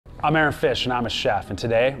I'm Aaron Fish and I'm a chef, and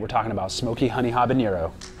today we're talking about Smoky Honey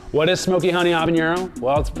Habanero. What is Smoky Honey Habanero?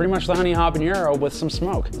 Well, it's pretty much the honey habanero with some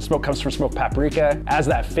smoke. The smoke comes from smoked paprika, as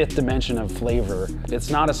that fifth dimension of flavor. It's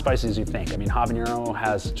not as spicy as you think. I mean, habanero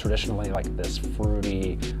has traditionally like this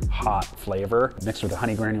fruity, hot flavor mixed with the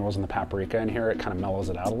honey granules and the paprika, and here it kind of mellows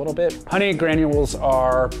it out a little bit. Honey granules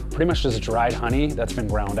are pretty much just dried honey that's been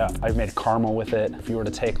ground up. I've made caramel with it. If you were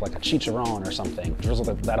to take like a chicharron or something, drizzle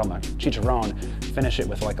that on the chicharron, finish it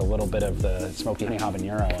with like a little bit of the Smoky Honey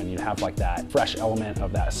Habanero, and you have like that fresh element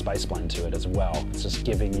of that spice blend to it as well. It's just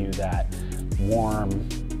giving you that warm,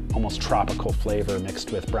 almost tropical flavor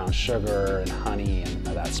mixed with brown sugar and honey and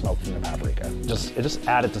that smoke from the paprika. Just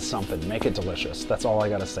add it to something, make it delicious. That's all I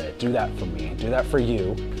gotta say. Do that for me, do that for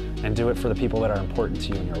you, and do it for the people that are important to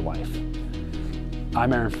you in your life.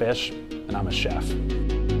 I'm Aaron Fish, and I'm a chef.